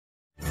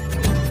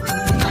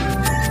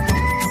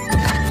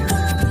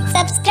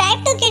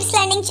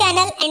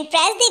channel and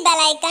press the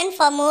bell icon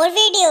for more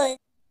videos.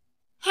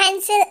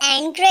 Hansel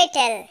and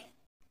Gretel.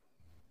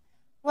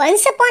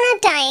 Once upon a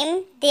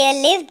time, there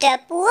lived a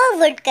poor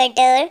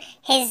woodcutter,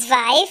 his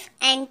wife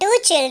and two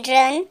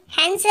children,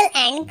 Hansel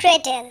and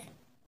Gretel.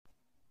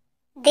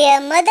 Their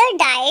mother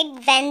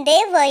died when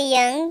they were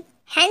young.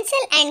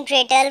 Hansel and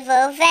Gretel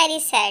were very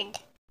sad.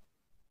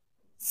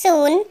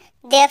 Soon,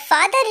 their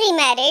father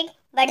remarried,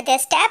 but their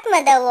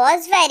stepmother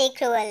was very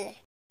cruel.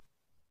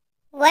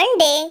 One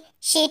day,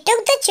 she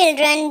took the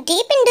children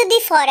deep into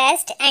the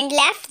forest and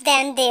left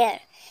them there.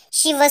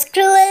 She was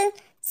cruel,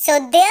 so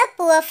their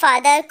poor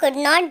father could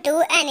not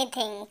do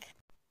anything.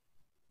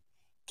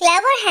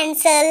 Clever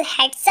Hansel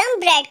had some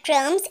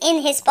breadcrumbs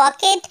in his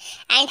pocket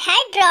and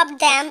had dropped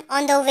them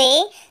on the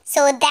way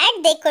so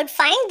that they could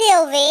find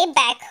their way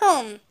back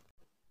home.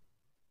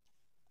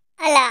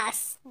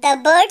 Alas, the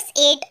birds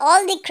ate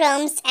all the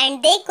crumbs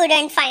and they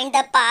couldn't find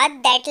the path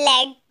that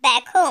led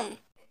back home.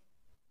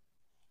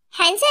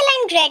 Hansel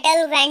and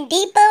Gretel went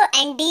deeper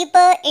and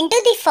deeper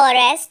into the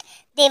forest.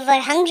 They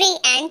were hungry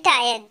and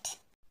tired.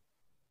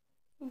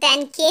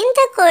 Then came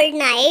the cold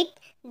night.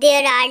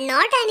 There are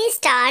not any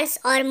stars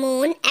or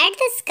moon at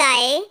the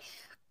sky.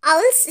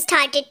 Owls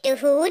started to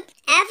hoot.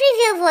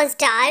 Everywhere was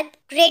dark.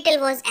 Gretel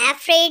was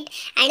afraid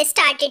and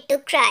started to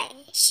cry.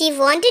 She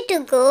wanted to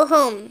go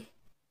home.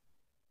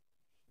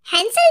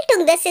 Hansel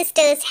took the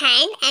sister's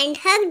hand and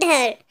hugged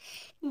her.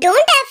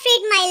 "Don't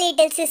afraid, my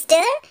little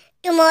sister.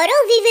 Tomorrow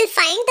we will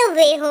find the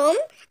way home.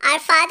 Our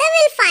father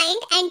will find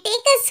and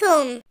take us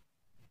home."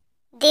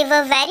 They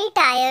were very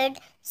tired,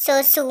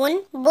 so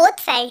soon both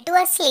fell to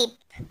asleep.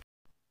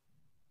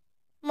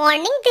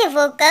 Morning they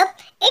woke up.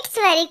 It's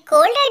very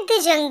cold at the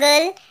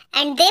jungle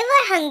and they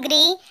were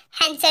hungry.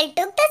 Hansel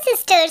took the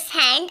sister's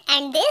hand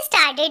and they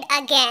started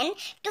again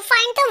to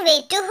find the way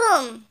to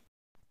home.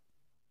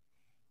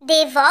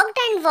 They walked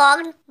and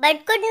walked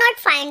but could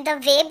not find the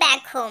way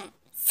back home.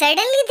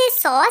 Suddenly they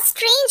saw a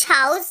strange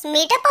house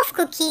made up of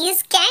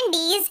cookies,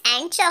 candies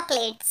and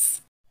chocolates.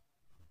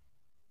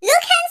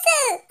 "Look,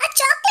 Hansel, a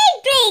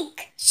chocolate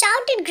brick!"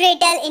 shouted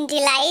Gretel in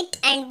delight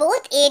and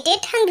both ate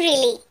it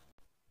hungrily.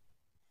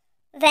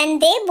 When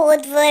they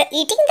both were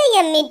eating the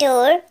yummy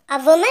door, a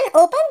woman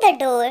opened the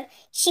door.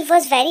 She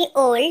was very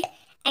old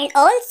and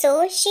also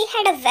she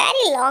had a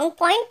very long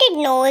pointed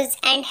nose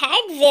and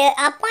had wear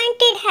a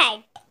pointed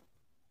hat.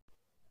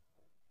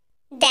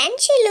 Then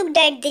she looked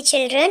at the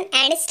children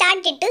and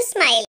started to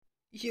smile.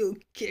 "You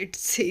kid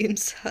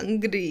seems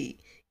hungry.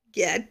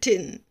 Get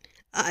in.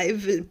 I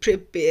will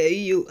prepare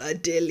you a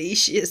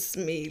delicious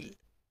meal,"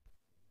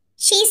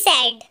 she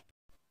said.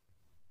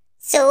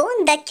 So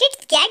the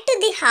kids get to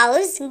the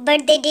house,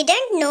 but they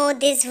didn't know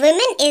this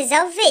woman is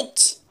a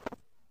witch.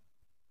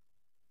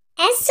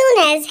 As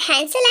soon as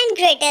Hansel and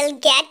Gretel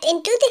get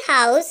into the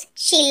house,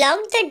 she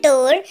locked the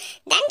door.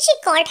 Then she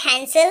caught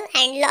Hansel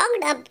and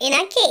locked up in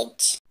a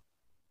cage.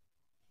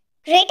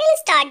 Gretel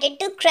started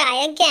to cry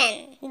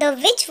again. The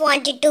witch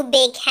wanted to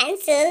bake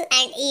Hansel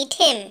and eat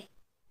him.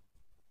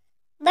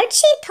 But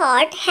she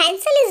thought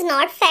Hansel is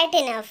not fat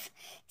enough.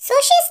 So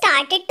she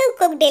started to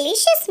cook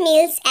delicious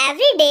meals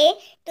every day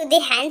to the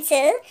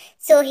Hansel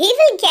so he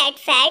will get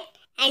fat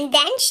and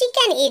then she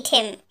can eat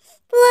him.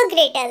 Poor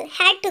Gretel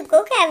had to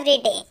cook every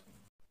day.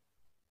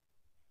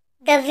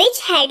 The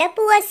witch had a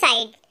poor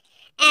side.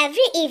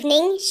 Every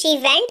evening she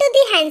went to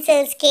the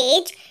Hansel's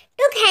cage,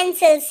 took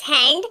Hansel's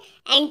hand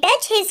and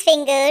touched his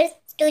fingers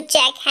to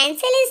check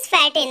Hansel is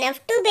fat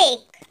enough to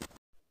bake.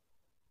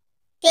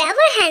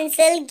 Clever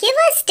Hansel gave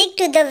a stick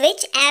to the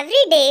witch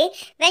every day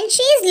when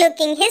she is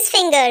looking his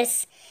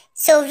fingers.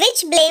 So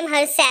witch blamed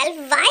herself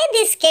why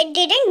this kid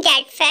didn't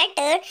get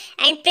fatter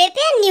and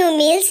prepare new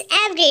meals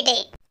every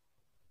day.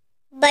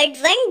 But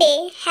one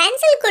day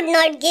Hansel could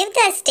not give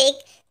the stick,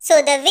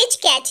 so the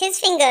witch catch his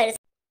fingers.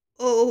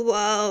 "Oh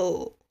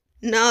wow,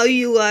 now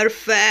you are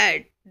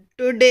fat.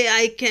 Today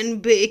I can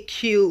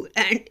bake you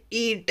and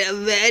eat a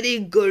very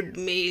good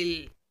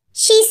meal,"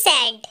 she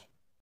said.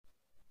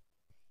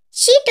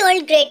 She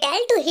told Gretel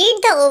to heat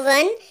the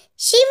oven.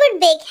 She would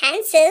bake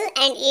Hansel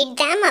and eat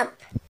them up.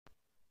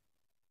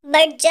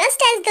 But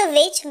just as the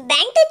witch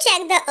bent to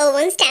check the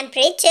oven's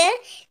temperature,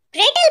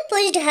 Gretel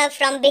pushed her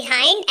from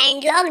behind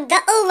and locked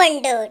the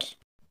oven door.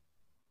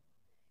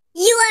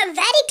 "You are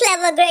very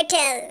clever,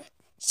 Gretel,"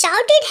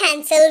 shouted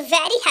Hansel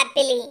very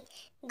happily.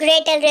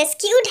 Gretel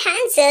rescued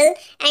Hansel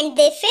and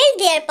they filled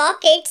their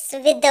pockets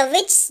with the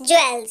witch's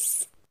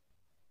jewels.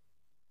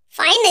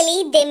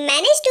 Finally, they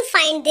managed to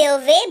find their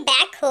way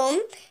back home.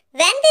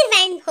 When they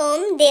went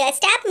home, their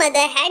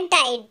stepmother had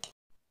died.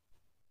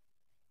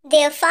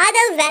 Their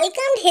father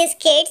welcomed his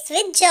kids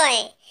with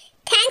joy.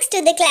 Thanks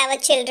to the clever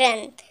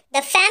children,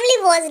 the family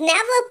was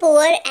never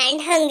poor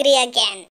and hungry again.